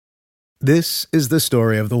This is the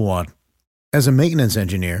story of the one. As a maintenance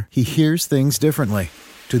engineer, he hears things differently.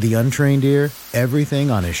 To the untrained ear,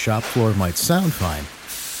 everything on his shop floor might sound fine,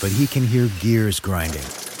 but he can hear gears grinding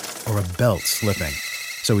or a belt slipping.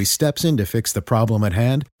 So he steps in to fix the problem at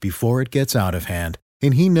hand before it gets out of hand.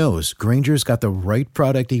 And he knows Grainger's got the right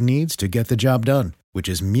product he needs to get the job done, which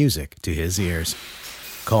is music to his ears.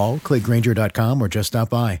 Call, click Grainger.com, or just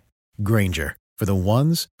stop by. Grainger, for the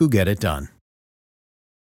ones who get it done.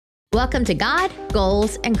 Welcome to God,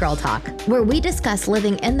 Goals, and Girl Talk, where we discuss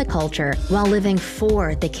living in the culture while living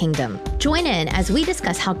for the kingdom. Join in as we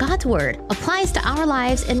discuss how God's Word applies to our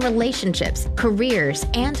lives in relationships, careers,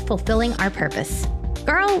 and fulfilling our purpose.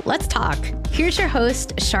 Girl, let's talk. Here's your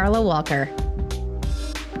host, Charla Walker.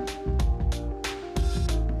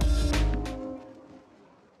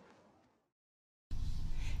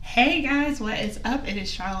 Hey guys, what is up? It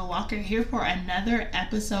is Charla Walker here for another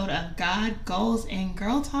episode of God, Goals, and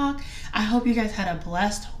Girl Talk. I hope you guys had a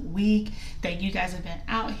blessed week, that you guys have been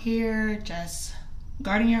out here just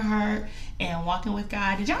guarding your heart and walking with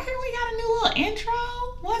God. Did y'all hear we got a new little intro?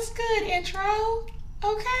 What's good, intro?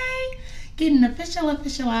 Okay, getting official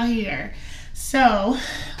out here. So,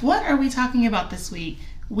 what are we talking about this week?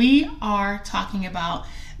 We are talking about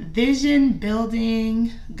vision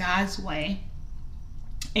building God's way.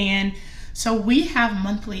 And so we have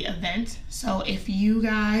monthly events. So if you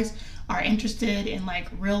guys are interested in like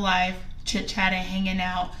real life chit chatting, hanging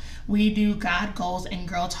out, we do God, Goals, and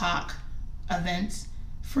Girl Talk events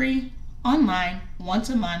free online once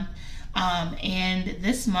a month. And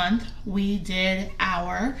this month we did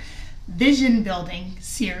our vision building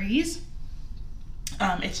series.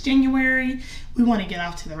 It's January. We want to get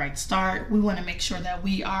off to the right start. We want to make sure that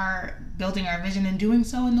we are building our vision and doing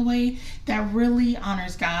so in the way that really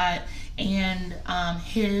honors God and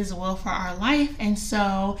His will for our life. And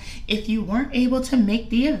so if you weren't able to make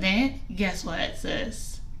the event, guess what,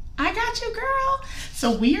 sis? I got you, girl.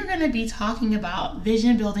 So we are going to be talking about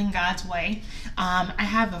vision building God's way. I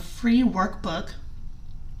have a free workbook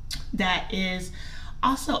that is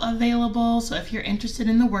also available. So if you're interested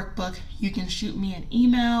in the workbook, you can shoot me an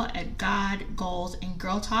email at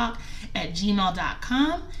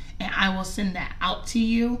godgoalsandgirltalk@gmail.com, and I will send that out to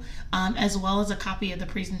you, as well as a copy of the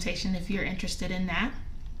presentation if you're interested in that.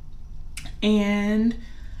 And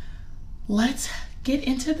let's get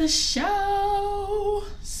into the show.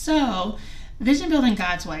 So, vision building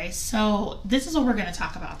God's way. So this is what we're going to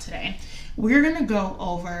talk about today. We're going to go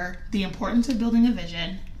over the importance of building a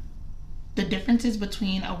vision, the differences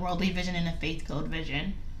between a worldly vision and a faith-filled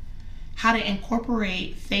vision, how to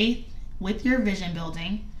incorporate faith with your vision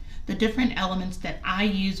building, the different elements that I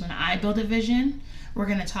use when I build a vision. We're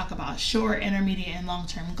going to talk about short, intermediate, and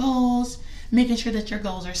long-term goals, making sure that your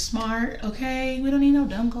goals are smart, okay? We don't need no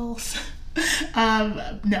dumb goals.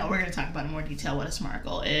 No, we're going to talk about in more detail what a SMART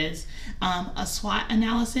goal is, a SWOT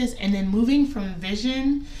analysis, and then moving from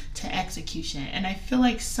vision to execution. And I feel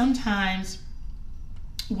like sometimes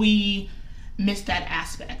we miss that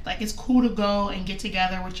aspect. Like, it's cool to go and get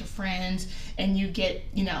together with your friends and you get,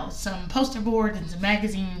 some poster boards and some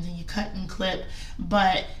magazines and you cut and clip,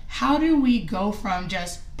 but how do we go from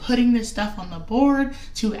just putting this stuff on the board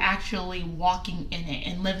to actually walking in it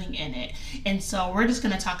and living in it? And so we're just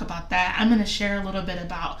going to talk about that. I'm going to share a little bit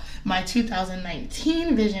about my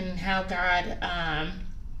 2019 vision and how God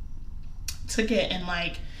took it and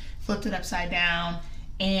like flipped it upside down,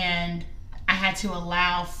 and I had to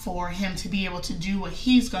allow for Him to be able to do what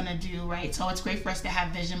He's going to do, right? So it's great for us to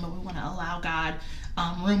have vision, but we want to allow God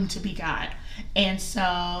room to be God. And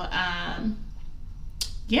so,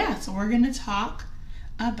 so we're going to talk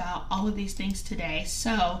about all of these things today.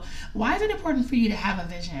 So why is it important for you to have a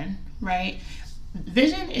vision, right?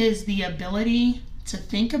 Vision is the ability to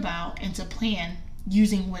think about and to plan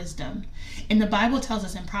using wisdom. And the Bible tells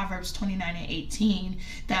us in Proverbs 29:18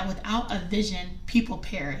 that without a vision, people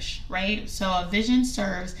perish, right? So a vision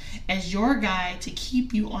serves as your guide to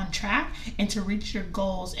keep you on track and to reach your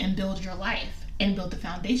goals and build your life and build the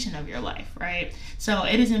foundation of your life, right? So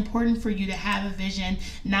it is important for you to have a vision,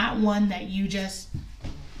 not one that you just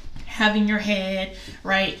have in your head,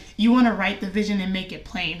 right? You want to write the vision and make it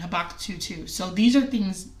plain, Habakkuk 2:2. So these are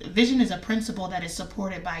things, vision is a principle that is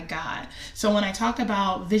supported by God. So when I talk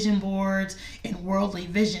about vision boards and worldly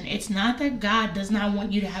vision, it's not that God does not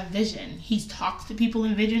want you to have vision. He talks to people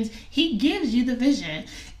in visions. He gives you the vision.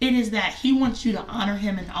 It is that He wants you to honor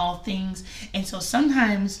Him in all things. And so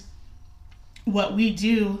sometimes what we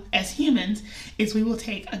do as humans is we will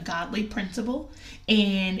take a godly principle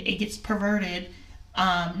and it gets perverted.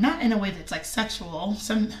 Not in a way that's like sexual.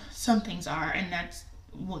 Some things are, and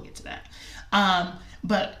we'll get to that.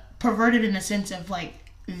 But perverted in the sense of like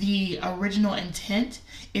the original intent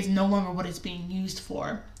is no longer what it's being used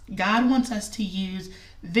for. God wants us to use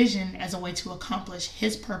vision as a way to accomplish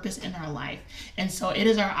his purpose in our life. And so it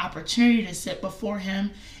is our opportunity to sit before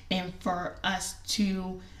him and for us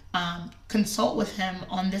to consult with him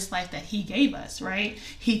on this life that he gave us, right?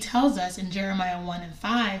 He tells us in Jeremiah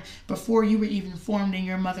 1:5, before you were even formed in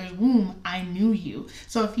your mother's womb, I knew you.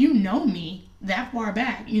 So if you know me that far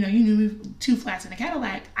back, you knew me 2 flats in a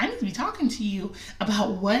Cadillac, I need to be talking to you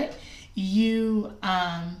about what you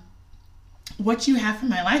have for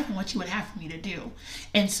my life and what you would have for me to do.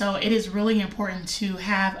 And so it is really important to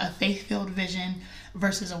have a faith-filled vision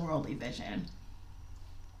versus a worldly vision.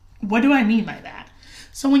 What do I mean by that?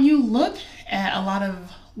 So when you look at a lot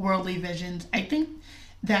of worldly visions, I think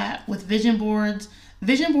that with vision boards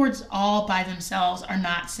all by themselves are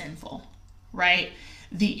not sinful, right?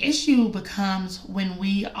 The issue becomes when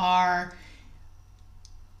we are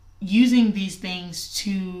using these things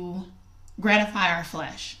to gratify our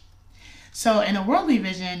flesh. So in a worldly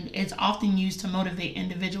vision, it's often used to motivate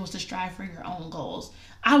individuals to strive for your own goals.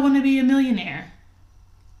 I want to be a millionaire.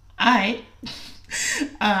 Not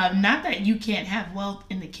that you can't have wealth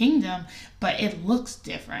in the kingdom, but it looks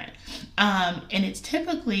different. And it's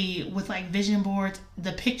typically with like vision boards,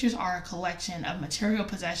 the pictures are a collection of material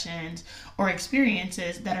possessions or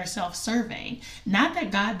experiences that are self-serving. Not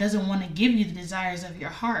that God doesn't want to give you the desires of your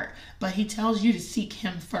heart, but he tells you to seek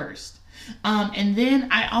him first. And then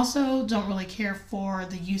I also don't really care for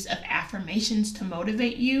the use of affirmations to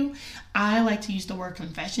motivate you. I like to use the word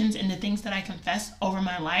confessions, and the things that I confess over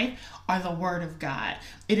my life are the word of God.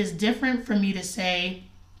 It is different for me to say,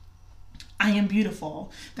 I am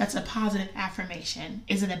beautiful. That's a positive affirmation.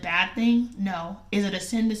 Is it a bad thing? No. Is it a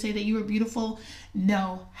sin to say that you are beautiful?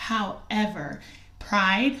 No. However,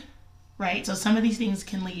 pride, right? So some of these things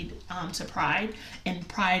can lead to pride, and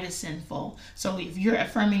pride is sinful. So if you're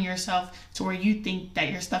affirming yourself to where you think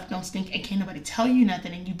that your stuff don't stink and can't nobody tell you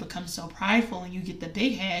nothing, and you become so prideful and you get the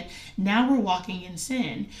big head, now we're walking in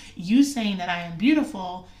sin. You saying that I am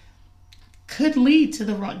beautiful could lead to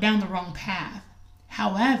down the wrong path.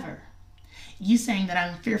 However, you saying that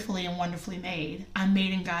I'm fearfully and wonderfully made, I'm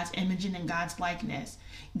made in God's image and in God's likeness.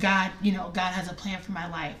 God has a plan for my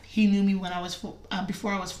life. He knew me when I was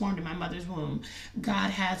before I was formed in my mother's womb.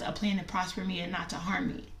 God has a plan to prosper me and not to harm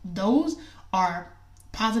me. Those are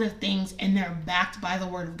positive things, and they're backed by the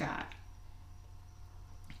word of God.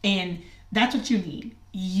 And that's what you need.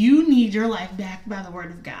 You need your life backed by the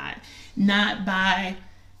word of God, not by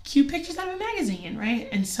cute pictures out of a magazine, right?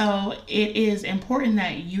 And so it is important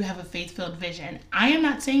that you have a faith-filled vision. I am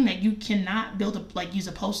not saying that you cannot use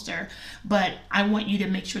a poster, but I want you to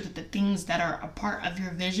make sure that the things that are a part of your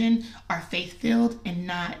vision are faith-filled and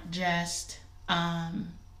not just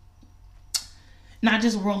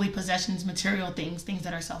worldly possessions, material things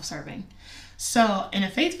that are self-serving. So in a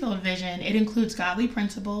faith-filled vision, it includes godly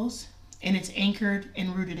principles, and it's anchored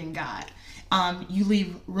and rooted in God. You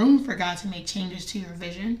leave room for God to make changes to your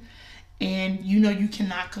vision, and you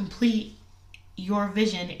cannot complete your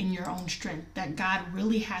vision in your own strength, that God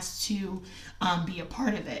really has to be a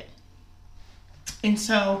part of it. And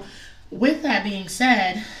so with that being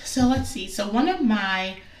said, so let's see. So one of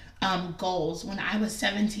my goals when I was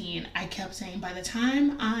 17, I kept saying, by the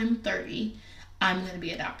time I'm 30, I'm going to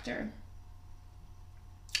be a doctor.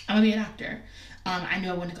 I'm going to be a doctor. I knew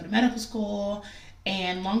I wanted to go to medical school.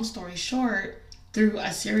 And long story short, through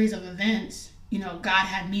a series of events, God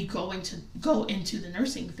had me go into the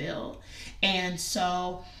nursing field. And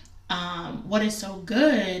so what is so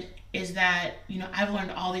good is that, I've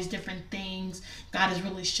learned all these different things. God has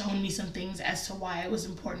really shown me some things as to why it was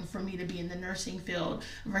important for me to be in the nursing field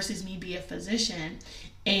versus me be a physician.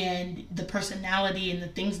 And the personality and the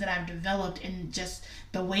things that I've developed, and just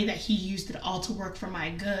the way that he used it all to work for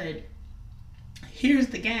my good. Here's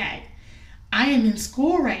the gag. I am in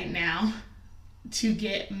school right now to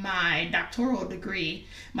get my doctoral degree,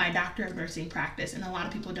 my Doctor of Nursing Practice. And a lot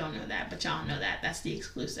of people don't know that, but y'all know that. That's the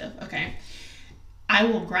exclusive, okay? I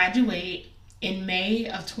will graduate in May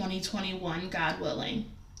of 2021, God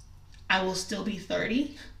willing. I will still be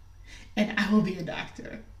 30, and I will be a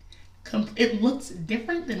doctor. It looks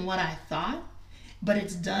different than what I thought, but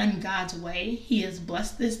it's done God's way. He has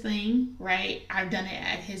blessed this thing, right? I've done it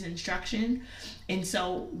at his instruction. And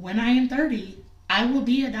so when I am 30, I will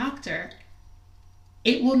be a doctor.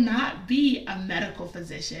 It will not be a medical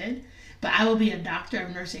physician, but I will be a doctor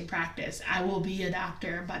of nursing practice. I will be a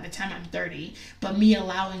doctor by the time I'm 30. But me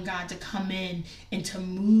allowing God to come in and to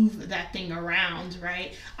move that thing around,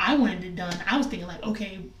 right? I wanted it done. I was thinking like,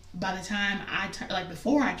 okay, by the time I turn, like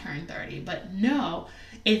before I turned 30, but no,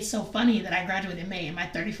 it's so funny that I graduated in May and my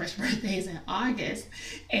 31st birthday is in August.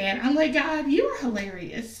 And I'm like, God, you are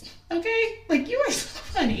hilarious. Okay. Like, you are so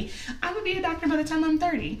funny. I would be a doctor by the time I'm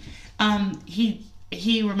 30.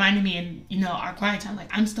 He reminded me in, you know, our quiet time, like,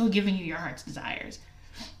 I'm still giving you your heart's desires.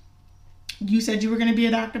 You said you were going to be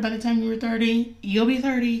a doctor by the time you were 30. You'll be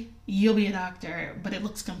 30. You'll be a doctor. But it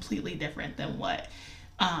looks completely different than what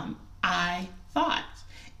I thought.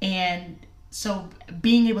 And so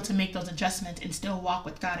being able to make those adjustments and still walk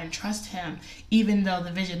with God and trust him, even though the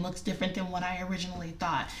vision looks different than what I originally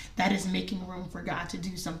thought, that is making room for God to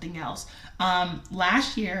do something else.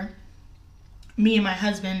 Last year, me and my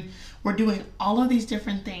husband were doing all of these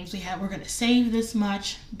different things. We're going to save this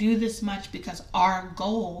much, do this much, because our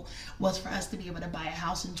goal was for us to be able to buy a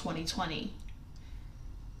house in 2020.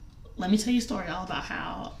 Let me tell you a story all about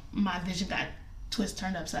how my vision got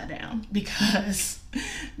turned upside down, because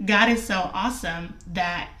God is so awesome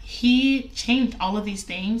that he changed all of these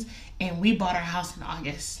things and we bought our house in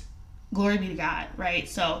August. Glory be to God, right?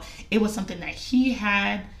 So it was something that he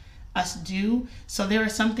had us do. So there are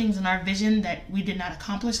some things in our vision that we did not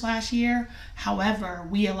accomplish last year. However,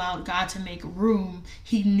 we allowed God to make room.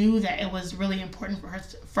 He knew that it was really important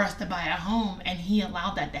for us to buy a home, and he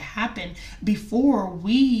allowed that to happen before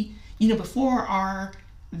before our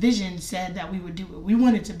vision said that we would do it. We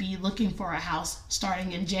wanted to be looking for a house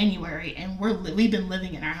starting in January, and we've been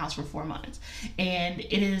living in our house for 4 months, and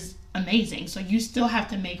it is amazing. So you still have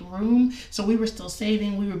to make room. So we were still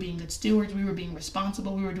saving, we were being good stewards, we were being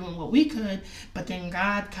responsible, we were doing what we could, but then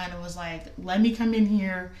God kind of was like, let me come in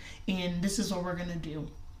here and this is what we're gonna do.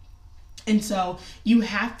 And so you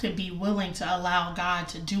have to be willing to allow God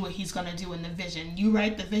to do what he's going to do in the vision. You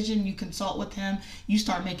write the vision, you consult with him, you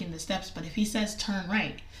start making the steps. But if he says turn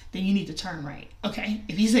right, then you need to turn right. Okay.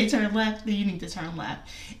 If he says turn left, then you need to turn left.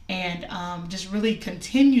 And just really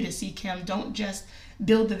continue to seek him. Don't just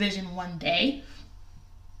build the vision one day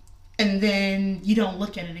and then you don't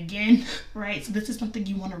look at it again. Right. So this is something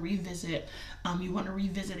you want to revisit. You want to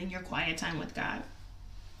revisit in your quiet time with God.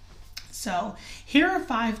 So here are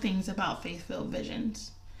 5 things about faith-filled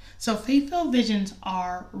visions. So faith-filled visions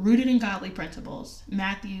are rooted in godly principles.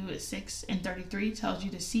 Matthew 6:33 tells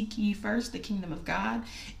you to seek ye first the kingdom of God,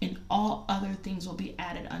 and all other things will be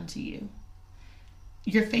added unto you.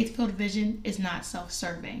 Your faith-filled vision is not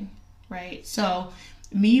self-serving, right? So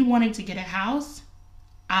me wanting to get a house,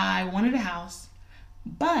 I wanted a house,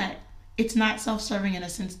 but it's not self-serving in a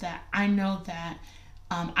sense that I know that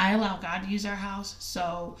I allow God to use our house.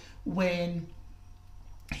 So when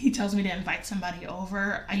he tells me to invite somebody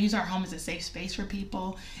over, I use our home as a safe space for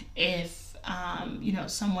people. If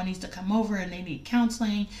someone needs to come over and they need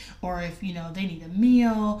counseling, or if they need a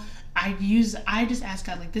meal, I just ask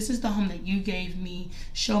God, like, this is the home that you gave me,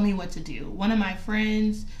 show me what to do. One of my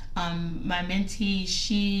friends, my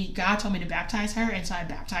mentee, God told me to baptize her, and so I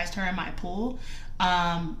baptized her in my pool,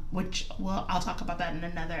 I'll talk about that in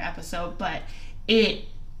another episode. But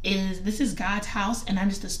this is God's house, and I'm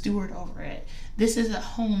just a steward over it. This is a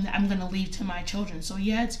home that I'm going to leave to my children. So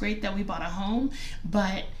yeah, it's great that we bought a home,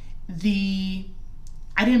 but we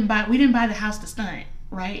didn't buy the house to stunt,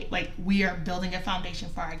 right? Like, we are building a foundation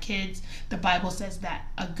for our kids. The Bible says that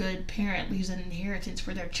a good parent leaves an inheritance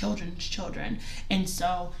for their children's children. And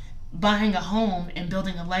so buying a home and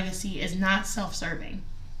building a legacy is not self-serving.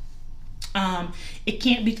 It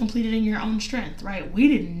can't be completed in your own strength, right? We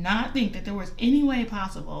did not think that there was any way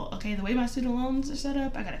possible, okay, the way my student loans are set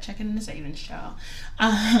up, I gotta check it in the savings, child,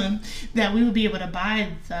 that we would be able to buy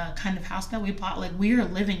the kind of house that we bought. Like, we are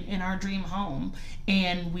living in our dream home,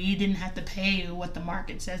 and we didn't have to pay what the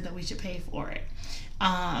market says that we should pay for it.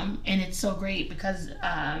 And it's so great because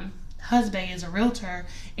husband is a realtor,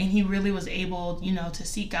 and he really was able, to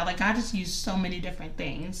seek God. Like, God just used so many different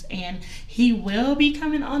things, and he will be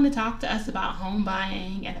coming on to talk to us about home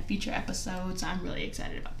buying in a future episode, so I'm really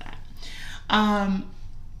excited about that.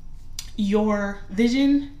 Your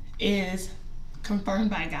vision is confirmed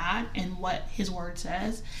by God and what his word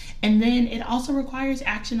says, and then it also requires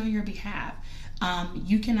action on your behalf.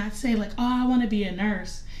 You cannot say, like, oh, I want to be a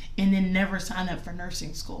nurse, and then never sign up for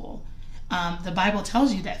nursing school. The Bible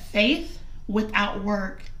tells you that faith without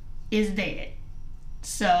work is dead.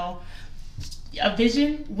 So a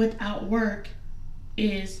vision without work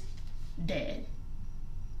is dead,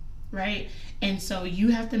 right? And so you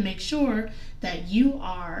have to make sure that you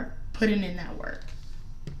are putting in that work,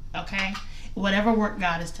 okay? whatever work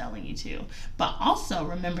God is telling you to. But also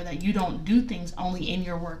remember that you don't do things only in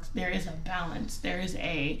your work. There is a balance. There is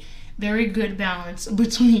a very good balance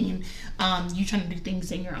between you trying to do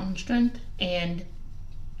things in your own strength and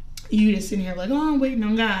you just sitting here like, oh, I'm waiting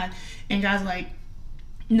on God. And God's like,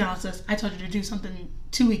 no, sis, I told you to do something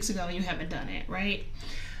 2 weeks ago and you haven't done it, right?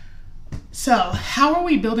 So how are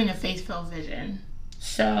we building a faith-filled vision?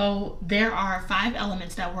 So there are 5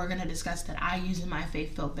 elements that we're going to discuss that I use in my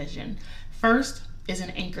faith-filled vision. First is an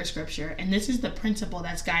anchor scripture, and this is the principle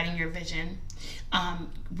that's guiding your vision.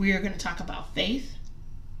 We are going to talk about faith,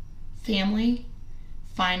 family,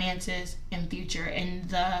 finances, and future. And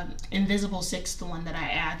the invisible sixth, the one that I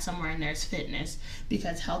add somewhere in there, is fitness,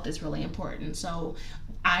 because health is really important. So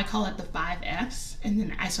I call it the 5 F's, and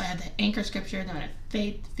then I have the anchor scripture, then I have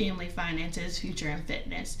faith, family, finances, future, and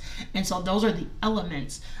fitness. And so those are the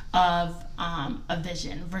elements of a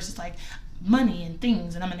vision versus like money and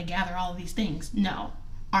things, and I'm going to gather all of these things. No.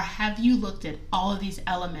 Or have you looked at all of these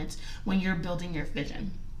elements when you're building your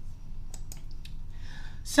vision?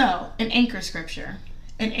 So an anchor scripture.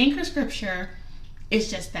 An anchor scripture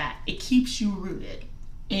is just that. It keeps you rooted,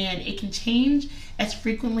 and it can change as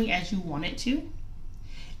frequently as you want it to.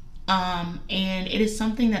 And it is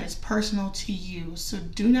something that is personal to you. So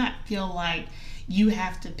do not feel like you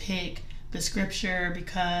have to pick the scripture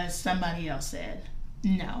because somebody else said.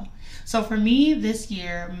 No. So for me this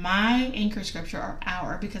year, my anchor scripture,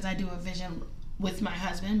 because I do a vision with my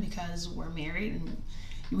husband because we're married and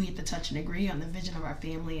we get to touch and agree on the vision of our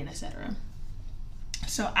family and etc.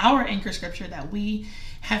 So our anchor scripture that we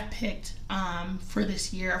have picked for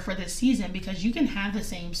this year, or for this season, because you can have the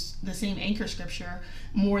same anchor scripture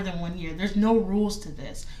more than one year. There's no rules to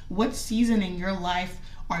this. What season in your life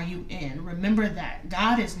are you in? Remember that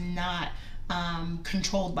God is not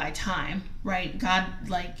controlled by time, right? God,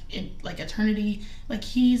 like eternity, like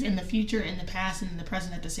he's in the future, in the past, and in the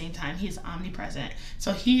present at the same time. He is omnipresent.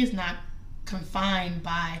 So he is not confined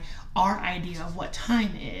by our idea of what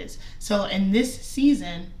time is. So in this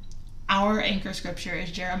season, our anchor scripture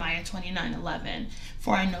is Jeremiah 29:11.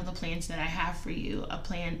 For I know the plans that I have for you,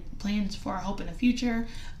 plans for a hope in the future,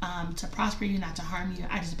 to prosper you, not to harm you.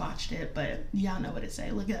 I just botched it, but y'all know what it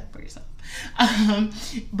say. Look it up for yourself.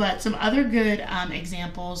 But some other good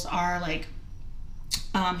examples are like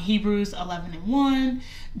Hebrews 11:1,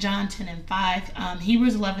 John 10:5.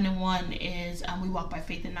 Hebrews 11:1 is we walk by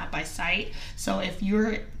faith and not by sight. So if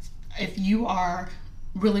you are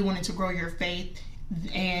really wanting to grow your faith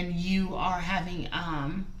and you are having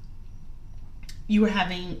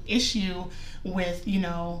issue with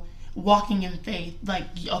walking in faith, like,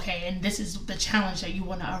 okay, and this is the challenge that you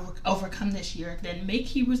want to overcome this year, then make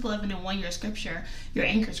Hebrews 11:1 your scripture, your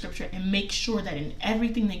anchor scripture, and make sure that in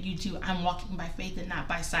everything that you do, I'm walking by faith and not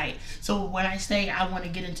by sight. So when I say I want to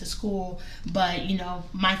get into school, but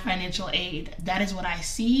my financial aid, that is what I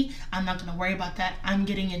see. I'm not going to worry about that. I'm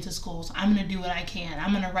getting into schools. I'm going to do what I can.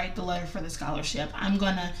 I'm going to write the letter for the scholarship. I'm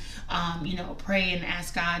going to pray and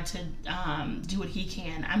ask God to do what he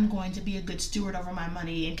can. I'm going to be a good steward over my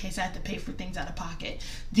money in case I have to pay for things out of pocket.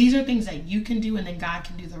 These are things that you can do, and then God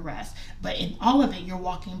can do the rest. But in all of it, you're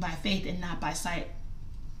walking by faith and not by sight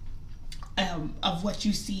of what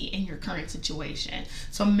you see in your current situation.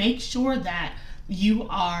 So make sure that you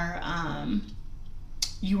are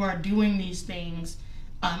doing these things,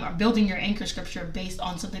 or building your anchor scripture based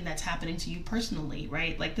on something that's happening to you personally,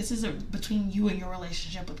 right? Like this is between you and your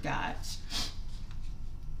relationship with God.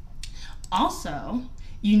 Also,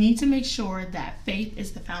 you need to make sure that faith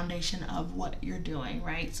is the foundation of what you're doing,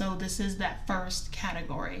 right? So this is that first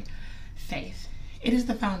category, faith. It is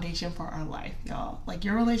the foundation for our life, y'all. Like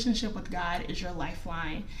your relationship with God is your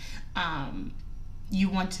lifeline. You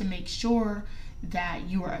want to make sure that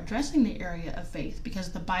you are addressing the area of faith,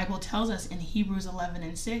 because the Bible tells us in Hebrews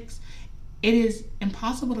 11:6, it is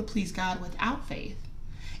impossible to please God without faith.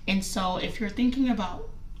 And so if you're thinking about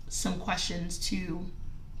some questions to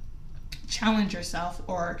challenge yourself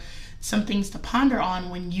or some things to ponder on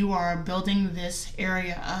when you are building this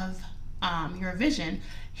area of your vision,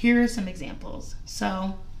 here are some examples.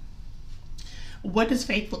 So what does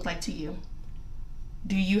faith look like to you?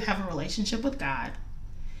 Do you have a relationship with God?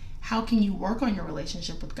 How can you work on your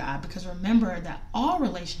relationship with God? Because remember that all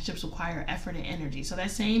relationships require effort and energy. So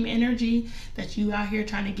that same energy that you out here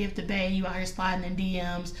trying to give to Bae, you out here sliding in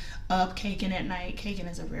DMs, up caking at night. Caking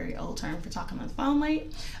is a very old term for talking on the phone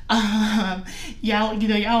late.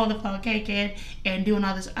 Y'all on the phone caking and doing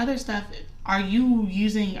all this other stuff. Are you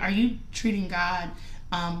treating God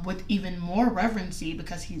with even more reverency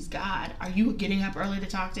because he's God? Are you getting up early to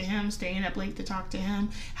talk to him, staying up late to talk to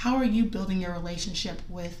him? How are you building your relationship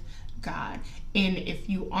with God. And if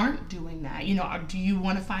you aren't doing that, do you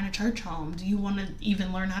want to find a church home? Do you want to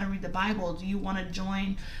even learn how to read the Bible? Do you want to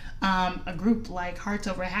join a group like Hearts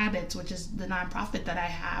Over Habits, which is the nonprofit that I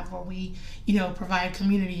have, where we, provide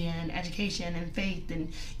community and education and faith,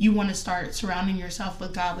 and you want to start surrounding yourself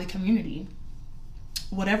with godly community?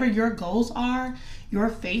 Whatever your goals are, your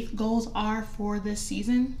faith goals are for this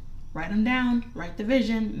season, write them down, write the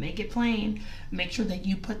vision, make it plain, make sure that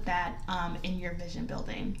you put that in your vision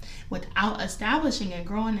building. Without establishing and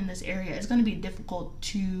growing in this area, it's going to be difficult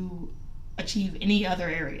to achieve any other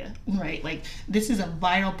area, right? Like, this is a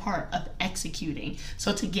vital part of executing.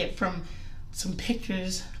 So to get from some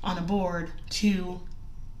pictures on a board to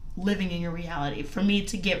living in your reality, for me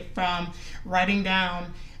to get from writing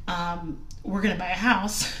down, we're going to buy a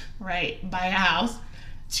house, right? Buy a house,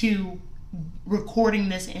 to recording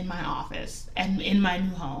this in my office and in my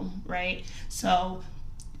new home, right? So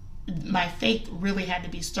my faith really had to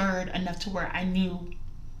be stirred enough to where I knew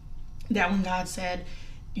that when God said,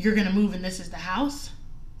 you're going to move and this is the house,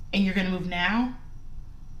 and you're going to move now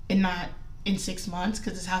and not in 6 months,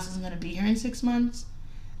 because this house isn't going to be here in 6 months,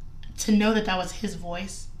 to know that that was his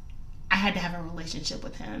voice, I had to have a relationship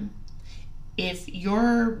with him. If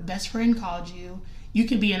your best friend called you, you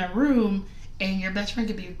could be in a room and your best friend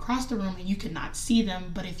could be across the room and you could not see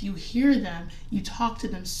them, but if you hear them, you talk to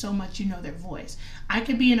them so much you know their voice. I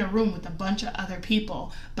could be in a room with a bunch of other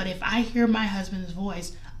people, but if I hear my husband's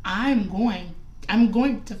voice, I'm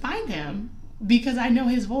going to find him because I know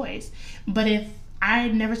his voice. But if I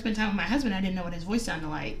never spent time with my husband, I didn't know what his voice sounded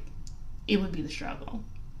like, it would be the struggle,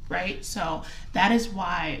 right? So that is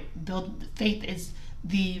why faith is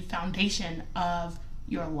the foundation of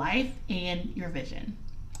your life and your vision.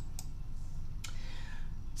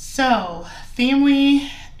 So family,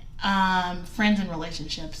 friends, and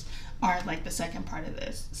relationships are like the second part of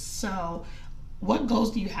this. So what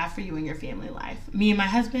goals do you have for you in your family life? Me and my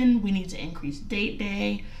husband, we need to increase date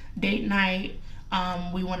night.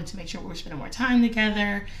 We wanted to make sure we're spending more time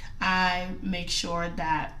together. I make sure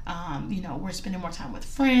that, we're spending more time with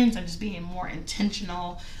friends. I'm just being more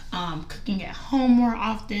intentional, cooking at home more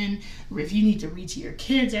often. If you need to read to your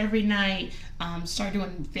kids every night, start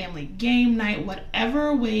doing family game night,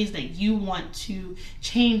 whatever ways that you want to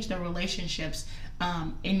change the relationships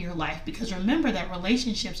in your life. Because remember that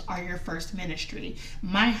relationships are your first ministry.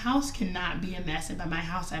 My house cannot be a mess. And by my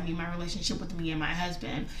house, I mean my relationship with me and my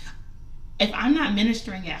husband. If I'm not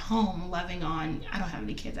ministering at home, loving on, I don't have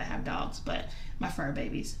any kids, I have dogs, but my fur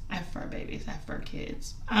babies. I have fur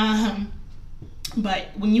kids. But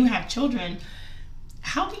when you have children,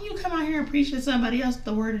 how can you come out here and preach to somebody else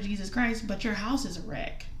the word of Jesus Christ, but your house is a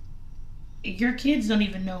wreck? Your kids don't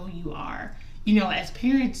even know who you are. As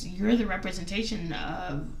parents, you're the representation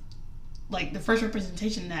of, like, the first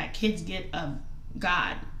representation that kids get of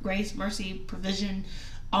God, grace, mercy, provision,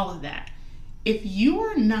 all of that. If you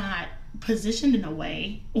are not positioned in a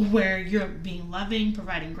way where you're being loving,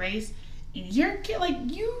 providing grace, your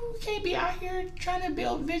kid, you can't be out here trying to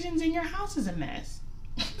build visions and your house is a mess.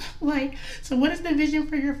 So what is the vision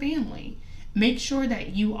for your family? Make sure that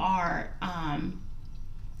you are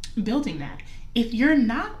building that. If you're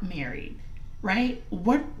not married, right,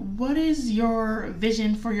 what is your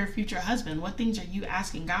vision for your future husband? What things are you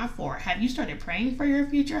asking God for? Have you started praying for your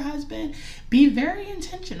future husband? Be very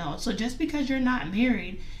intentional. So just because you're not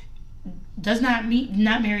married does not mean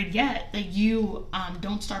not married yet that you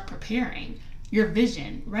don't start preparing your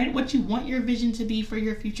vision, right? What you want your vision to be for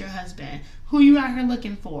your future husband, who you out here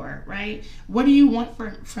looking for, right? What do you want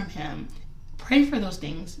from him? Pray for those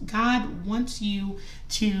things. God wants you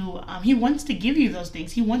to, he wants to give you those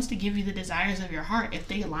things. He wants to give you the desires of your heart if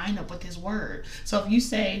they line up with his word. So if you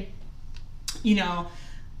say, I'm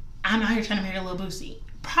out here trying to marry a little Boosie,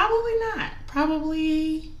 probably not.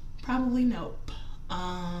 Probably nope.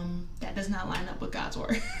 That does not line up with God's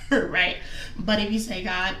word, right? But if you say,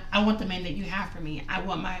 God, I want the man that you have for me. I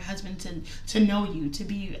want my husband to know you, to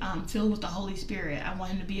be filled with the Holy Spirit. I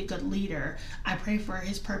want him to be a good leader. I pray for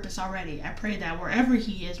his purpose already. I pray that wherever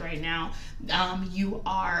he is right now, you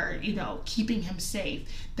are, keeping him safe,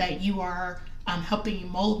 that you are helping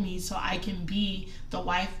mold me so I can be the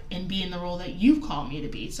wife and be in the role that you've called me to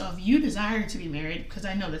be. So if you desire to be married, because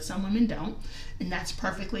I know that some women don't, and that's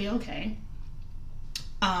perfectly okay,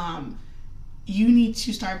 you need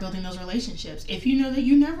to start building those relationships. If you know that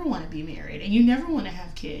you never want to be married and you never want to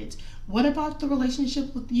have kids, what about the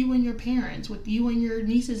relationship with you and your parents, with you and your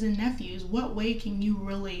nieces and nephews? What way can you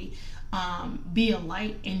really be a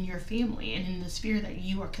light in your family and in the sphere that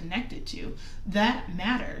you are connected to? That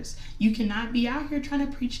matters. You cannot be out here trying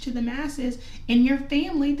to preach to the masses and your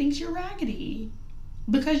family thinks you're raggedy.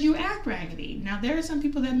 because you act raggedy. Now, there are some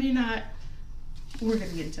people that may not, we're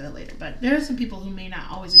going to get into that later, but there are some people who may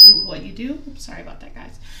not always agree with what you do. Sorry about that,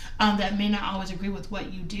 guys. That may not always agree with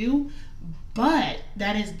what you do, but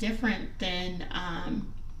that is different than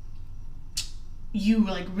you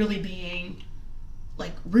like really being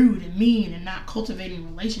like rude and mean and not cultivating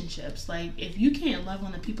relationships. Like, if you can't love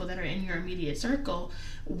on the people that are in your immediate circle,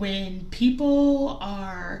 when people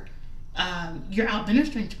are you're out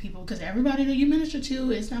ministering to people, because everybody that you minister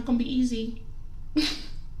to, it's not going to be easy.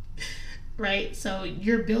 Right? So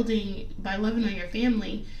you're building, by loving on your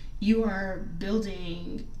family, you are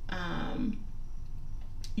building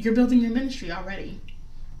your ministry already.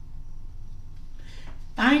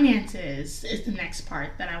 Finances is the next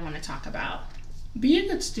part that I want to talk about. Be a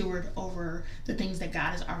good steward over the things that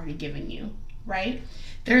God has already given you, right?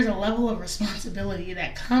 There's a level of responsibility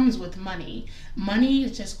that comes with money. Money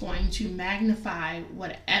is just going to magnify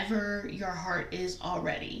whatever your heart is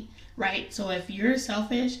already, right? So if you're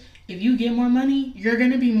selfish, if you get more money, you're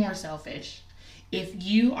going to be more selfish. If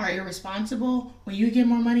you are irresponsible, when you get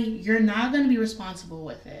more money, you're not going to be responsible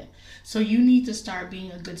with it. So you need to start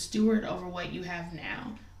being a good steward over what you have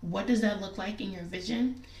now. What does that look like in your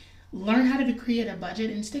vision? Learn how to create a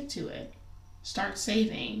budget and stick to it. Start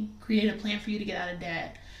saving. Create a plan for you to get out of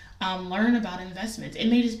debt. Learn about investments. It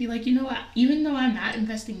may just be like, you know what, even though I'm not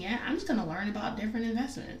investing yet, I'm just going to learn about different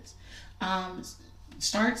investments.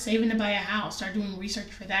 Start saving to buy a house. Start doing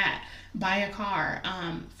research for that. Buy a car.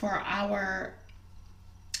 For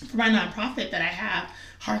my nonprofit that I have,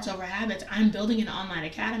 Hearts Over Habits, I'm building an online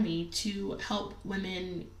academy to help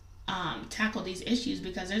women tackle these issues,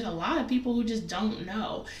 because there's a lot of people who just don't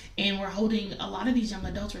know, and we're holding a lot of these young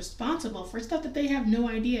adults responsible for stuff that they have no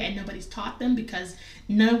idea, and nobody's taught them, because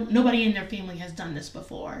nobody in their family has done this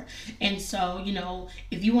before. And so, you know,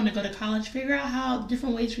 if you want to go to college, figure out how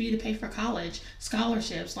different ways for you to pay for college,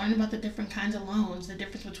 scholarships, learn about the different kinds of loans, the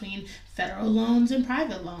difference between federal loans and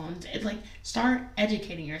private loans. It's like, start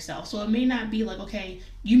educating yourself. So it may not be like, okay,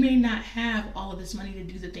 you may not have all of this money to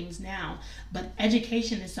do the things now, but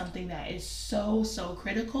education is something that is so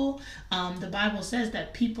critical. The Bible says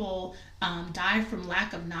that people die from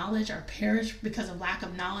lack of knowledge or perish because of lack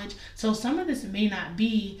of knowledge. So some of this may not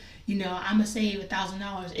be, you know, I'm gonna save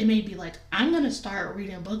 $1,000. It may be like, I'm gonna start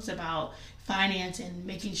reading books about finance and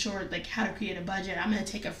making sure like how to create a budget. I'm going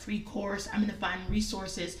to take a free course. I'm going to find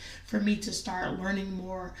resources for me to start learning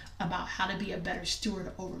more about how to be a better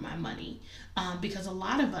steward over my money. Because a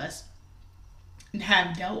lot of us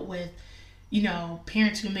have dealt with, you know,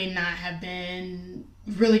 parents who may not have been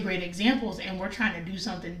really great examples, and we're trying to do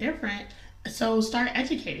something different. So start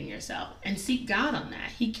educating yourself and seek God on that.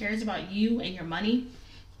 He cares about you and your money.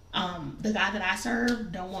 The God that I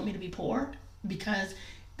serve don't want me to be poor, because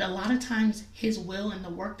a lot of times his will and the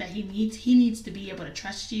work that he needs to be able to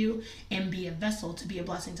trust you and be a vessel to be a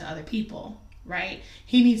blessing to other people, right?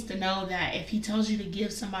 He needs to know that if he tells you to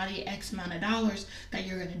give somebody X amount of dollars, that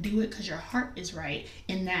you're going to do it because your heart is right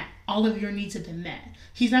and that all of your needs have been met.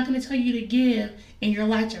 He's not going to tell you to give and your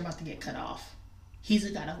lights are about to get cut off. He's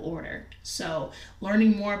a God of order. So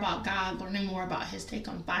learning more about God, learning more about his take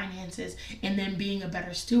on finances, and then being a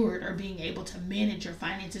better steward, or being able to manage your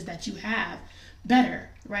finances that you have better,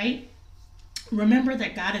 right? Remember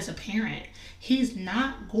that God is a parent. He's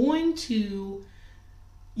not going to,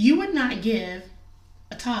 you would not give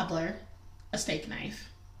a toddler a steak knife.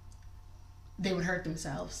 They would hurt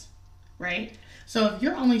themselves, right? So if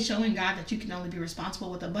you're only showing God that you can only be responsible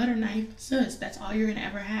with a butter knife, sis, that's all you're going to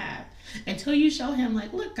ever have. Until you show him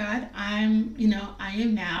like, look, God, I am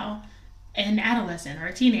now an adolescent or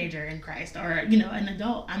a teenager in Christ, or, an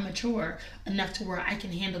adult. I'm mature enough to where I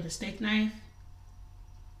can handle the steak knife.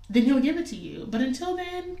 Then he'll give it to you. But until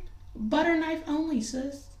then, butter knife only,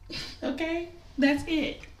 sis. Okay? That's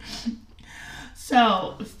it.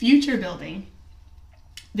 So, future building.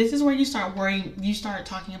 This is where you start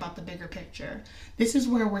talking about the bigger picture. This is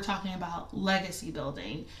where we're talking about legacy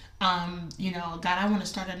building. God, I want to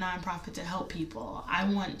start a nonprofit to help people. I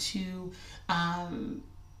want to,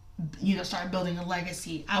 start building a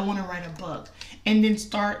legacy. I want to write a book. And then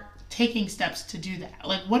start taking steps to do that.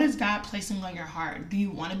 Like, what is God placing on your heart? Do you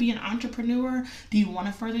want to be an entrepreneur? Do you want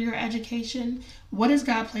to further your education? What is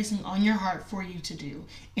God placing on your heart for you to do?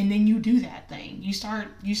 And then you do that thing. You start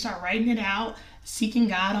writing it out, seeking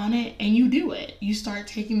God on it, and you do it. You start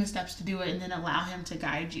taking the steps to do it, and then allow him to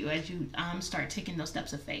guide you as you start taking those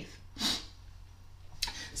steps of faith.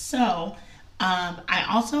 So I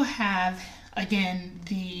also have again,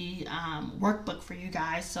 the workbook for you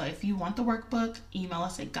guys. So if you want the workbook, email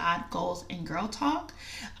us at God, Goals, and Girl Talk.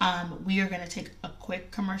 We are going to take a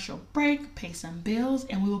quick commercial break, pay some bills,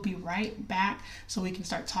 and we will be right back so we can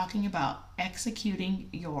start talking about executing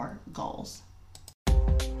your goals.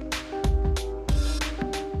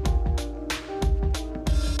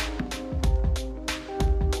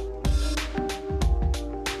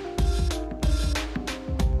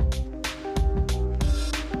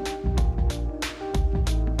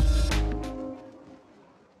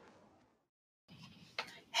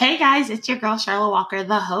 Hey guys, it's your girl Charlotte Walker,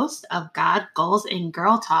 the host of God, Goals, and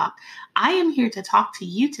Girl Talk. I am here to talk to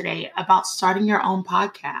you today about starting your own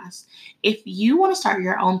podcast. If you want to start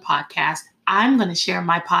your own podcast, I'm going to share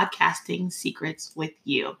my podcasting secrets with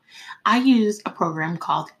you. I use a program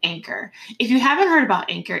called Anchor. If you haven't heard about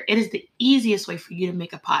Anchor, it is the easiest way for you to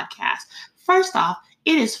make a podcast. First off,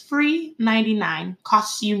 it is free 99,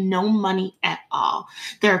 costs you no money at all.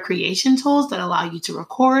 There are creation tools that allow you to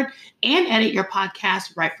record and edit your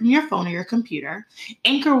podcast right from your phone or your computer.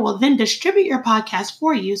 Anchor will then distribute your podcast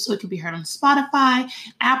for you so it can be heard on Spotify,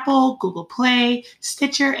 Apple, Google Play,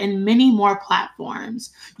 Stitcher, and many more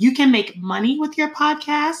platforms. You can make money with your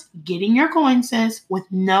podcast, getting your coins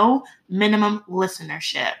with no minimum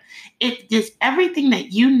listenership. It is everything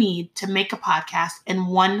that you need to make a podcast in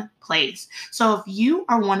one place. So if you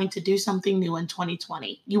are wanting to do something new in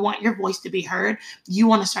 2020, you want your voice to be heard, you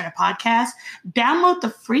want to start a podcast, download the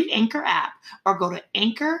free Anchor app or go to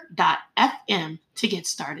anchor.fm to get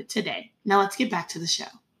started today. Now let's get back to the show.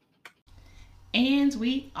 And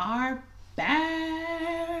we are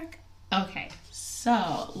back. Okay.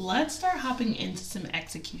 So let's start hopping into some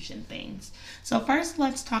execution things. So first,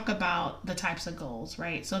 let's talk about the types of goals,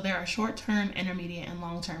 right? So there are short-term, intermediate, and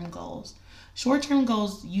long-term goals. Short-term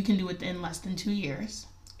goals you can do within less than 2 years.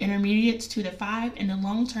 Intermediates 2 to 5, and the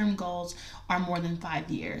long-term goals are more than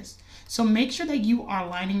 5 years. So make sure that you are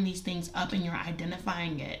lining these things up and you're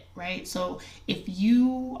identifying it, right? So if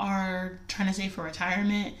you are trying to save for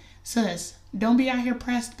retirement, sis, don't be out here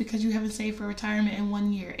pressed because you haven't saved for retirement in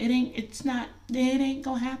 1 year. It ain't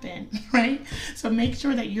gonna happen, right? So make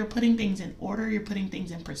sure that you're putting things in order, you're putting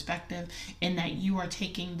things in perspective, and that you are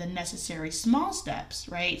taking the necessary small steps,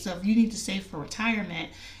 right? So if you need to save for retirement,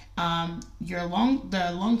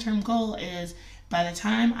 the long-term goal is by the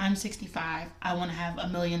time I'm 65, I want to have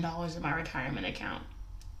 $1 million in my retirement account.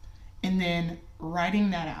 And then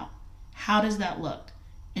writing that out. How does that look?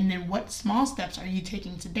 And then what small steps are you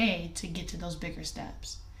taking today to get to those bigger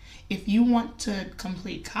steps? If you want to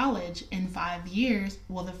complete college in 5 years,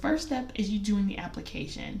 well, the first step is you doing the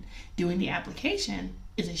application. Doing the application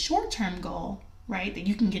is a short-term goal, right, that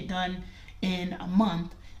you can get done in a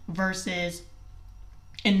month versus,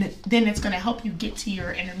 and then it's going to help you get to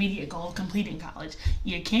your intermediate goal of completing college.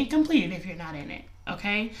 You can't complete it if you're not in it.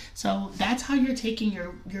 Okay, so that's how you're taking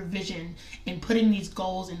your vision and putting these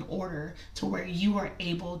goals in order to where you are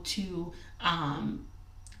able to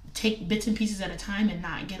take bits and pieces at a time and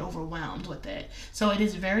not get overwhelmed with it. So it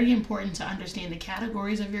is very important to understand the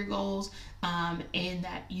categories of your goals and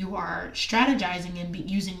that you are strategizing and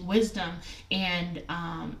using wisdom and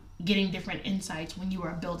getting different insights when you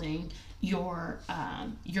are building your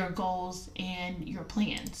goals and your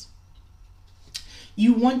plans.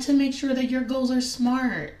 You want to make sure that your goals are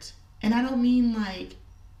smart. And I don't mean like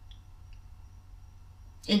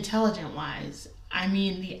intelligent wise. I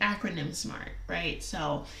mean the acronym SMART, right?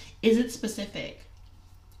 So is it specific?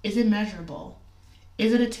 Is it measurable?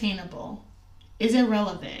 Is it attainable? Is it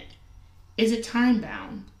relevant? Is it time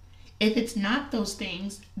bound? If it's not those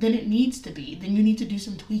things, then it needs to be. Then you need to do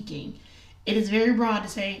some tweaking. It is very broad to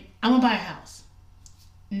say, I'm gonna buy a house.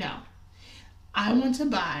 No. I want to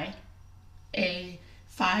buy a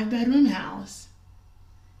 5-bedroom house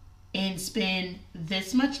and spend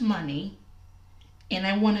this much money, and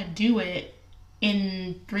I want to do it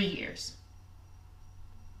in 3 years.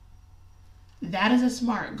 That is a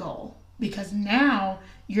SMART goal because now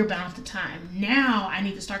you're bound to time. Now I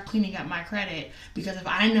need to start cleaning up my credit because if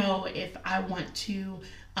I know if I want to,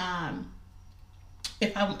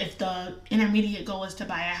 if the intermediate goal is to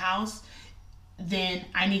buy a house, then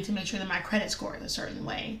I need to make sure that my credit score is a certain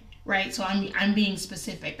way. Right? So I'm being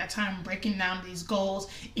specific. That's how I'm breaking down these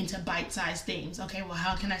goals into bite-sized things. Okay, well,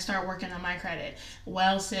 how can I start working on my credit?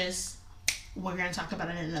 Well, sis, we're going to talk about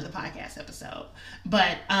it in another podcast episode.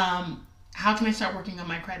 But how can I start working on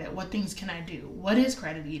my credit? What things can I do? What is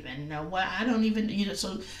credit even? What I don't even,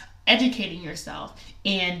 so educating yourself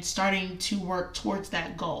and starting to work towards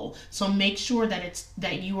that goal. So make sure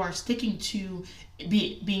that you are sticking to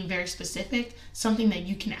being very specific, something that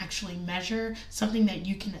you can actually measure, something that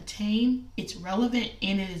you can attain. It's relevant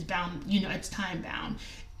and it is bound, it's time bound.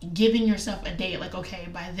 Giving yourself a date, like, okay,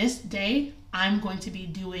 by this day, I'm going to be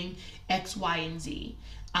doing X, Y, and Z.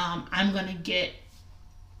 I'm going to get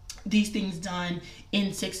these things done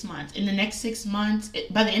in 6 months. In the next 6 months,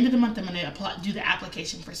 by the end of the month, I'm going to do the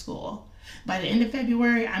application for school. By the end of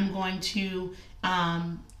February, I'm going to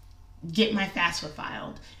get my FAFSA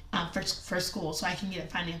filed for school so I can get a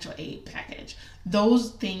financial aid package.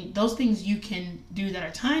 Those things you can do that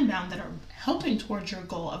are time bound, that are helping towards your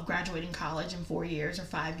goal of graduating college in 4 years or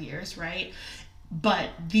 5 years, right? But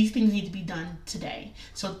these things need to be done today.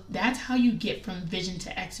 So that's how you get from vision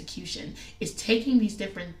to execution, is taking these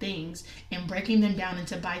different things and breaking them down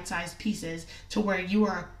into bite-sized pieces to where you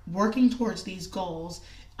are working towards these goals.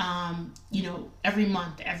 Every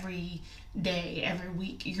month, every day, every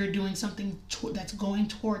week, you're doing something that's going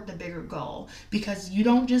toward the bigger goal, because you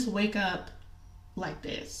don't just wake up like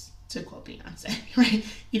this, to quote Beyonce, right?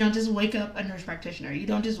 You don't just wake up a nurse practitioner. You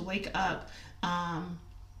don't just wake up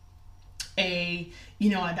a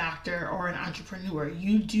doctor or an entrepreneur.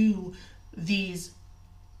 You do these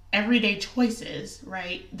everyday choices,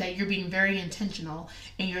 right? That you're being very intentional,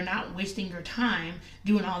 and you're not wasting your time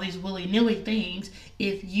doing all these willy-nilly things.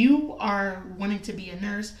 If you are wanting to be a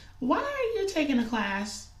nurse, why are you taking a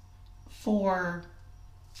class for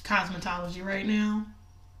cosmetology right now?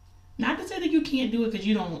 Not to say that you can't do it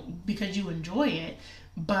because you enjoy it,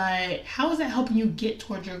 but how is that helping you get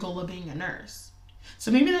towards your goal of being a nurse?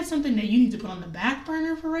 So maybe that's something that you need to put on the back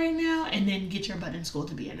burner for right now, and then get your butt in school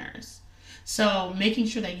to be a nurse. So making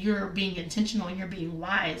sure that you're being intentional and you're being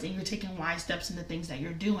wise and you're taking wise steps in the things that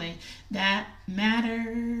you're doing, that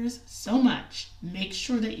matters so much. Make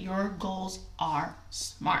sure that your goals are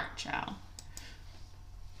smart, child.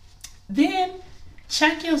 Then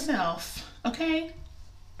check yourself, okay?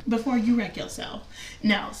 Before you wreck yourself.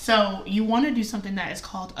 No, so you want to do something that is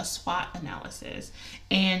called a SWOT analysis.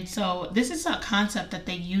 And so this is a concept that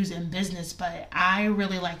they use in business, but I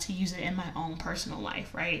really like to use it in my own personal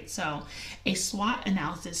life, right? So a SWOT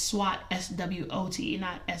analysis, SWOT, S-W-O-T,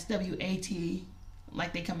 not S-W-A-T,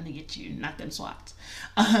 like they coming to get you, not them SWATs.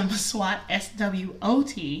 SWOT,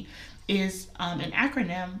 S-W-O-T, is an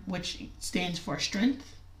acronym which stands for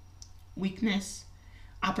strength, weakness,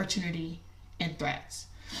 opportunity, and threats.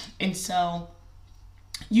 And so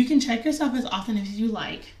you can check yourself as often as you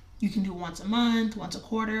like. You can do once a month, once a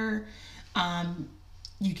quarter.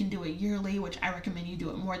 You can do it yearly, which I recommend you do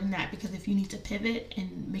it more than that, because if you need to pivot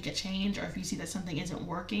and make a change, or if you see that something isn't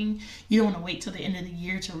working, you don't want to wait till the end of the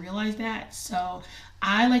year to realize that. So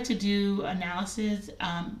I like to do analysis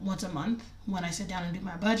once a month. When I sit down and do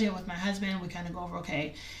my budget with my husband, we kind of go over,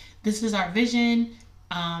 okay, this is our vision.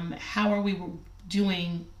 How are we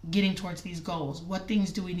getting towards these goals? What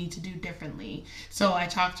things do we need to do differently? So I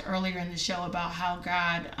talked earlier in the show about how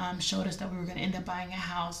God showed us that we were going to end up buying a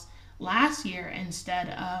house last year instead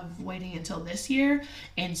of waiting until this year.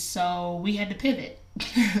 And so we had to pivot.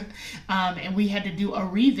 And we had to do a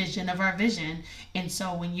revision of our vision. And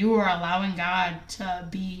so when you are allowing God to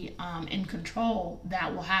be in control,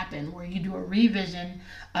 that will happen, where you do a revision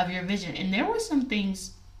of your vision. And there were some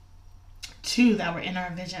things too that were in our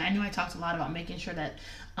vision. I know I talked a lot about making sure that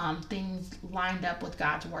things lined up with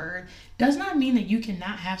God's word. Does not mean that you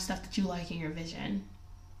cannot have stuff that you like in your vision.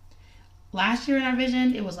 Last year in our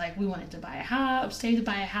vision, it was like we wanted to buy a house, save to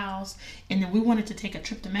buy a house, and then we wanted to take a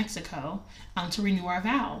trip to Mexico to renew our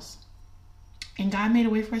vows. And God made a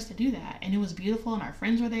way for us to do that, and it was beautiful, and our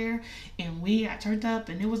friends were there, and we got turned up,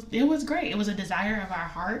 and it was great. It was a desire of our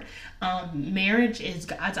heart. Marriage is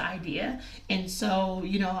God's idea, and so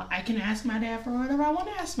I can ask my dad for whatever I want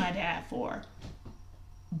to ask my dad for,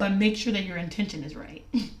 but make sure that your intention is right,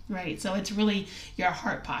 right? So it's really your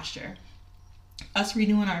heart posture. Us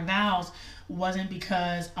renewing our vows wasn't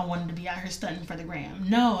because I wanted to be out here stunting for the gram.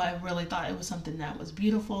 No, I really thought it was something that was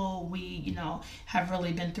beautiful. We, have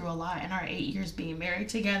really been through a lot in our 8 years being married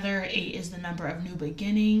together. 8 is the number of new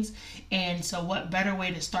beginnings. And so what better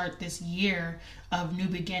way to start this year of new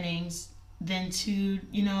beginnings than to,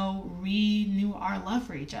 renew our love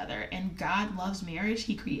for each other. And God loves marriage.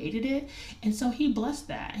 He created it. And so he blessed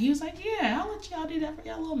that. He was like, yeah, I'll let y'all do that for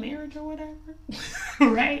y'all little marriage or whatever.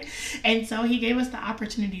 Right? And so he gave us the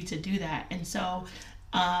opportunity to do that. And so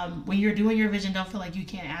when you're doing your vision, don't feel like you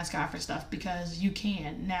can't ask God for stuff, because you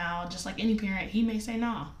can. Now, just like any parent, he may say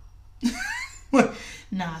no.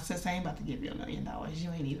 Nah, sis, I ain't about to give you $1 million.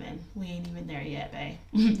 We ain't even there yet, babe.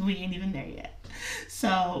 We ain't even there yet.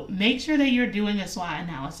 So make sure that you're doing a SWOT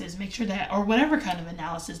analysis. Make sure that, or whatever kind of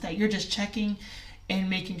analysis, that you're just checking and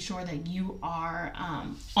making sure that you are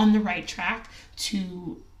on the right track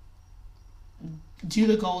to do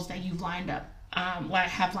the goals that you've lined up,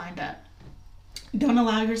 have lined up. Don't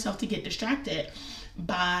allow yourself to get distracted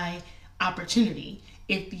by opportunity.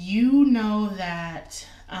 If you know that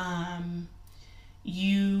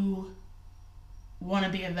you want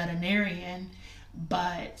to be a veterinarian,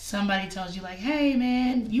 but somebody tells you like, hey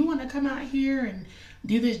man, you want to come out here and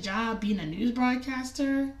do this job being a news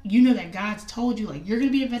broadcaster, you know that God's told you like, you're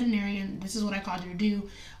going to be a veterinarian. This is what I called you to do.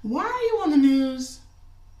 Why are you on the news?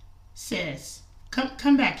 Sis,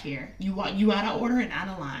 come back here. You out of order and out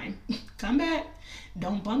of line. Come back.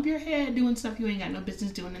 Don't bump your head doing stuff you ain't got no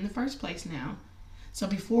business doing in the first place now. So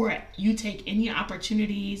before you take any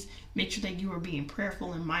opportunities, make sure that you are being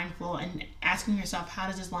prayerful and mindful and asking yourself, how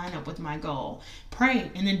does this line up with my goal? Pray,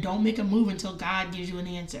 and then don't make a move until God gives you an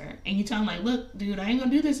answer. And you tell him like, look, dude, I ain't gonna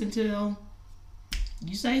do this until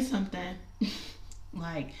you say something.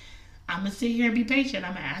 Like, I'm gonna sit here and be patient.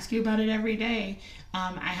 I'm gonna ask you about it every day.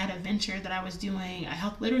 I had a venture that I was doing, a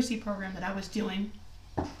health literacy program that I was doing.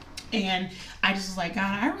 And I just was like,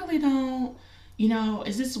 God, I really don't,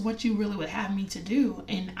 is this what you really would have me to do?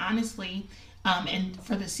 And honestly, and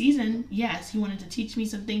for the season, yes, he wanted to teach me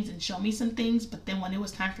some things and show me some things. But then when it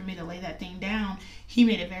was time for me to lay that thing down, he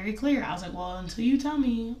made it very clear. I was like, well, until you tell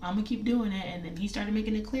me, I'm going to keep doing it. And then he started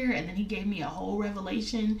making it clear. And then he gave me a whole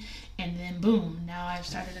revelation. And then boom, now I've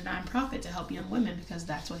started a nonprofit to help young women because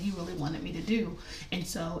that's what he really wanted me to do. And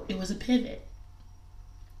so it was a pivot.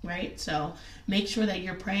 Right? So make sure that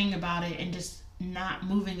you're praying about it and just not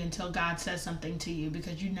moving until God says something to you,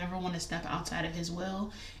 because you never want to step outside of his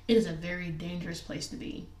will. It is a very dangerous place to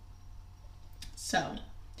be. So,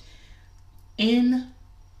 in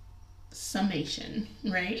summation,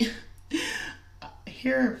 right?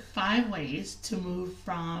 Here are 5 ways to move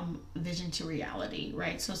from vision to reality,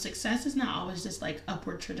 right? So success is not always just like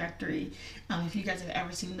upward trajectory. If you guys have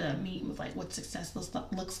ever seen the meme of like what success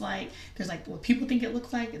looks like, there's like what people think it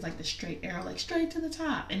looks like. It's like the straight arrow, like straight to the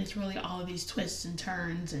top. And it's really all of these twists and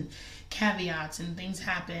turns and caveats and things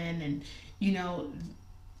happen. And,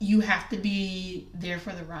 you have to be there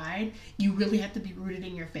for the ride. You really have to be rooted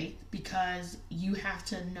in your faith, because you have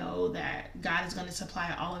to know that God is going to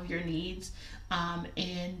supply all of your needs.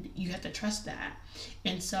 And you have to trust that.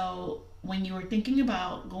 And so when you are thinking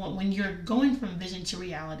about when you're going from vision to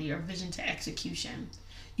reality or vision to execution,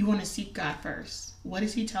 you want to seek God first. What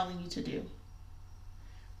is he telling you to do?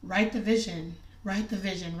 Write the vision, write the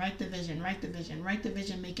vision, write the vision, write the vision, write the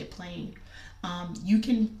vision, make it plain. You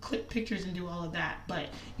can click pictures and do all of that, but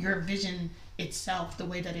your vision itself, the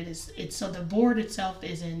way that it is, so the board itself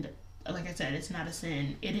isn't, like I said, it's not a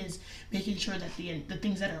sin. It is making sure that the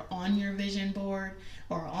things that are on your vision board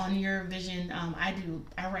or on your vision, I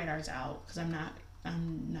write ours out because I'm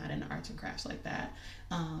not in arts and crafts like that.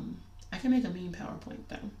 I can make a mean PowerPoint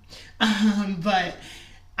though, but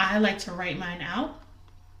I like to write mine out.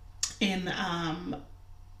 And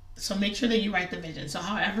so make sure that you write the vision. So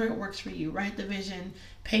however it works for you, write the vision,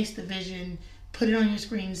 paste the vision, put it on your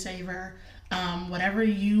screensaver, whatever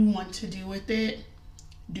you want to do with it,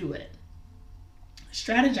 do it.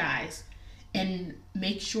 Strategize and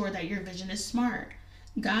make sure that your vision is smart.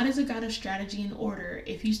 God is a God of strategy and order.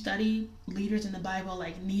 If you study leaders in the Bible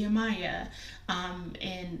like Nehemiah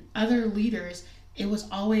and other leaders, it was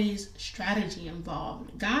always strategy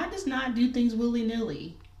involved. God does not do things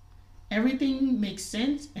willy-nilly. Everything makes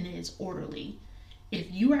sense and it is orderly.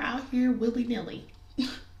 If you are out here willy-nilly,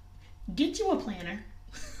 get you a planner.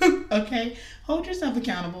 Okay? Hold yourself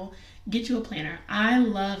accountable. Get you a planner. I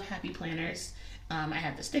love happy planners. I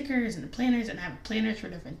have the stickers and the planners, and I have planners for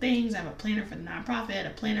different things. I have a planner for the nonprofit, a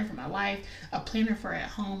planner for my wife, a planner for at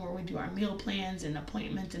home where we do our meal plans and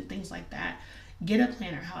appointments and things like that. Get a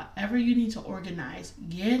planner. However you need to organize,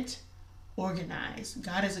 get organized.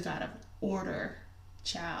 God is a God of order,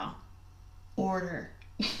 child. Order.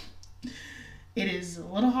 It is a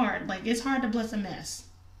little hard. Like, it's hard to bless a mess.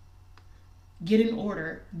 Get in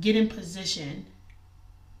order. Get in position.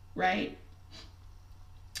 Right?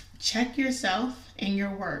 Check yourself and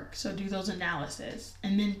your work. So do those analysis.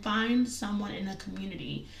 And then find someone in a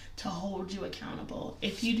community to hold you accountable.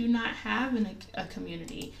 If you do not have a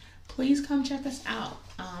community, please come check us out.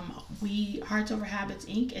 Hearts Over Habits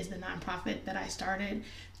Inc. is the nonprofit that I started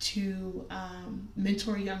to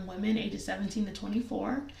mentor young women ages 17 to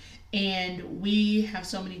 24. And we have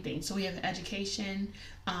so many things. So we have education.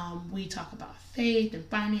 We talk about faith and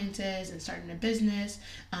finances and starting a business.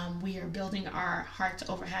 We are building our Hearts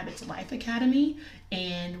Over Habits Life Academy,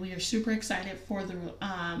 and we are super excited for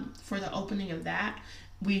the opening of that.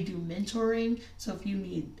 We do mentoring. So if you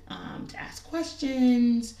need to ask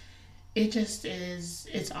questions,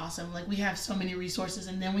 it's awesome. Like, we have so many resources.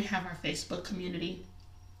 And then we have our Facebook community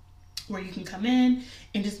where you can come in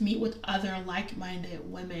and just meet with other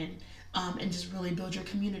like-minded women and just really build your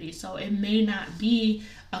community. So it may not be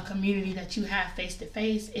a community that you have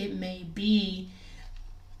face-to-face. It may be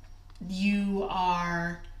you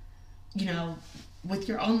are, with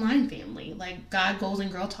your online family, like God, Goals,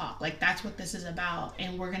 and Girl Talk. Like, that's what this is about.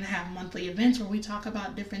 And we're going to have monthly events where we talk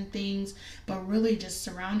about different things, but really just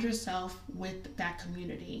surround yourself with that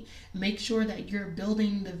community. Make sure that you're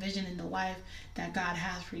building the vision and the life that God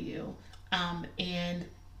has for you. And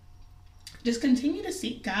just continue to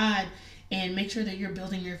seek God and make sure that you're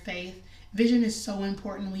building your faith. Vision is so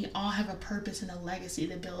important. We all have a purpose and a legacy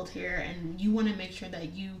to build here, and you want to make sure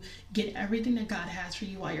that you get everything that God has for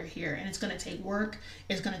you while you're here. And it's going to take work,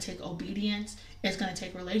 it's going to take obedience, it's going to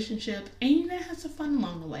take relationship, and you're going to have some fun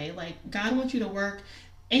along the way. Like, God wants you to work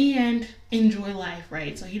and enjoy life,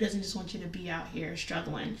 right? So he doesn't just want you to be out here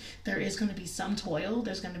struggling. There is going to be some toil,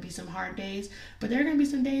 there's going to be some hard days, but there are going to be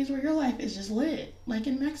some days where your life is just lit. Like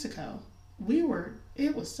in Mexico,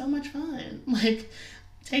 it was so much fun. Like,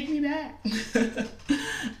 take me back.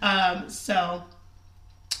 So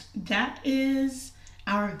that is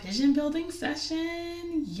our vision building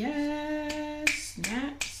session. Yes,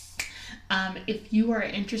 snaps. If you are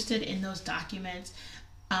interested in those documents,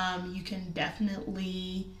 you can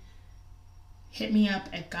definitely hit me up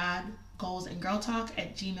at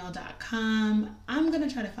godgoalsandgirltalk@gmail.com. I'm going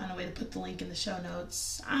to try to find a way to put the link in the show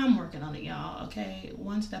notes. I'm working on it, y'all, okay?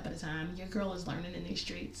 One step at a time. Your girl is learning in these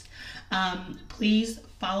streets. Please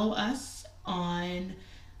follow us on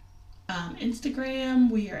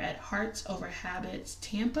Instagram. We are at Hearts Over Habits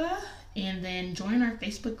Tampa. And then join our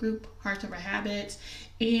Facebook group, Hearts Over Habits.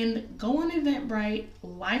 And go on Eventbrite,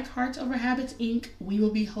 like Hearts Over Habits Inc. We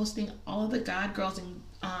will be hosting all of the God, Goals, and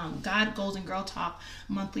Girl Talk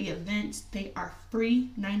monthly events. They are free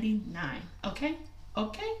 $99. Okay.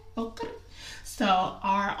 So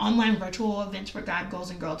our online virtual events for God, Goals,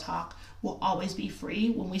 and Girl Talk will always be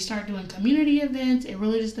free. When we start doing community events, it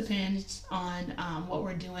really just depends on what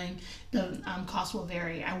we're doing. The cost will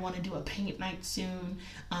vary. I want to do a paint night soon,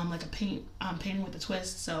 like a painting with a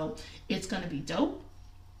twist. So it's going to be dope.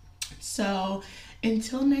 So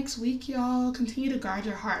until next week, y'all, continue to guard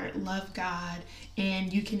your heart, love God,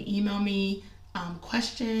 and you can email me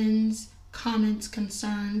questions, comments,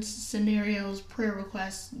 concerns, scenarios, prayer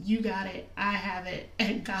requests. You got it. I have it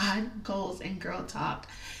at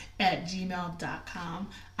godgoalsandgirltalk@gmail.com.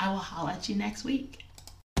 I will holler at you next week.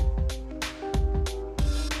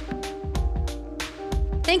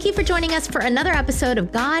 Thank you for joining us for another episode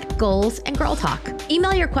of God, Goals, and Girl Talk.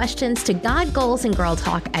 Email your questions to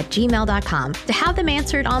godgoalsandgirltalk@gmail.com to have them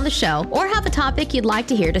answered on the show or have a topic you'd like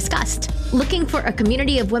to hear discussed. Looking for a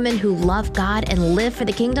community of women who love God and live for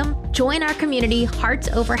the kingdom? Join our community, Hearts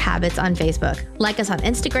Over Habits, on Facebook. Like us on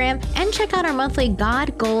Instagram and check out our monthly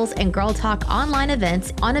God, Goals, and Girl Talk online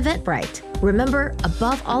events on Eventbrite. Remember,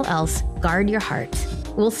 above all else, guard your heart.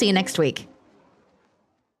 We'll see you next week.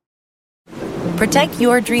 Protect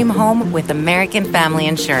your dream home with American Family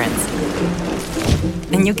Insurance.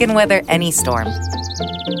 And you can weather any storm.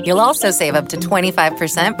 You'll also save up to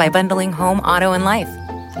 25% by bundling home, auto, and life.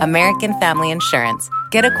 American Family Insurance.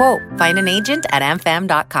 Get a quote. Find an agent at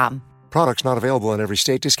amfam.com. Products not available in every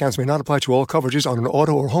state. Discounts may not apply to all coverages on an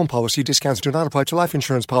auto or home policy. Discounts do not apply to life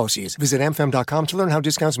insurance policies. Visit amfam.com to learn how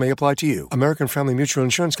discounts may apply to you. American Family Mutual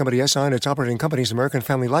Insurance Company, SI, and its operating companies, American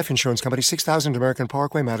Family Life Insurance Company, 6000 American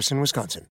Parkway, Madison, Wisconsin.